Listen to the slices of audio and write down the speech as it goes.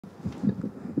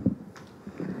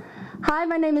Hi,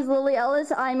 my name is Lily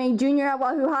Ellis. I'm a junior at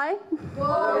Wahoo High.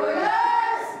 Warriors!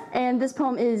 And this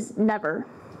poem is Never.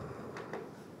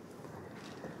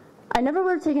 I never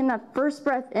would have taken that first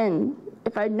breath in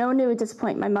if I'd known it would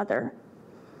disappoint my mother.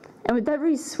 And with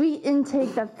every sweet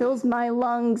intake that fills my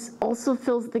lungs also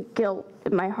fills the guilt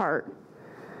in my heart.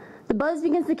 The buzz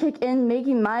begins to kick in,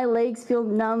 making my legs feel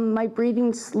numb, my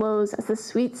breathing slows as the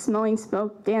sweet-smelling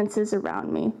smoke dances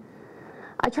around me.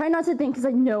 I try not to think because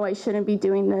I know I shouldn't be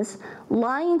doing this,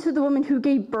 lying to the woman who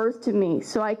gave birth to me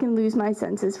so I can lose my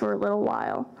senses for a little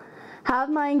while.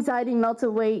 Have my anxiety melt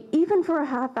away even for a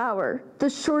half hour, the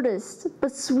shortest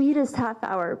but sweetest half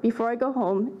hour before I go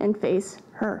home and face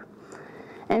her.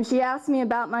 And if she asks me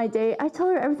about my day, I tell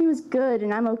her everything was good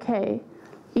and I'm okay,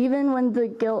 even when the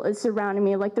guilt is surrounding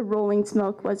me like the rolling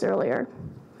smoke was earlier.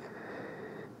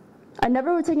 I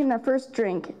never would have taken that first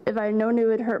drink if I had known it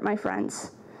would hurt my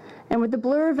friends. And with the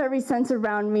blur of every sense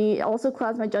around me, it also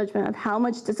clouds my judgment of how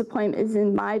much disappointment is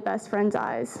in my best friend's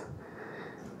eyes.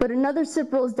 But another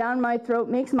sip rolls down my throat,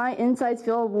 makes my insides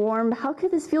feel warm. How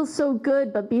could this feel so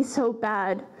good but be so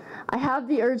bad? I have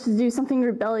the urge to do something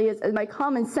rebellious as my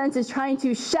common sense is trying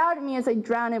to shout at me as I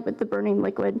drown it with the burning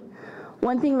liquid.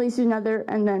 One thing leads to another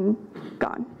and then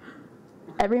gone.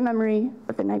 Every memory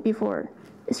of the night before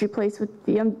is replaced with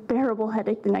the unbearable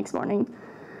headache the next morning.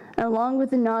 And along with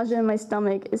the nausea in my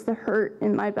stomach is the hurt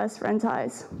in my best friend's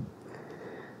eyes.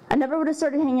 I never would have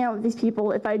started hanging out with these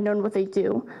people if I'd known what they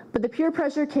do, but the peer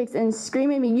pressure kicks in,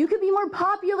 screaming at me, "You could be more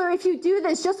popular if you do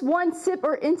this. Just one sip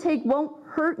or intake won't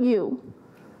hurt you."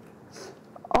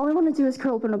 All I want to do is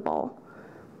curl up in a ball,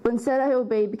 but instead I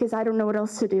obey because I don't know what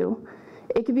else to do.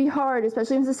 It can be hard,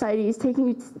 especially when society is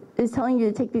telling you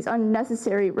to take these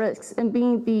unnecessary risks, and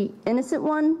being the innocent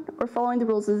one or following the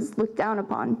rules is looked down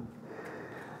upon.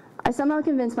 I somehow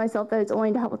convinced myself that it's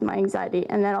only to help with my anxiety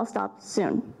and that I'll stop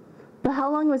soon. But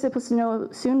how long was I supposed to know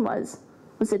soon was?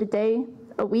 Was it a day,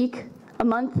 a week, a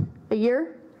month, a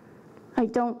year? I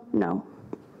don't know.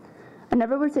 I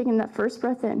never would have taken that first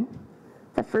breath in,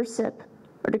 that first sip,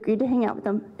 or agreed to hang out with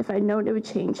them if I'd known it would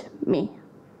change me.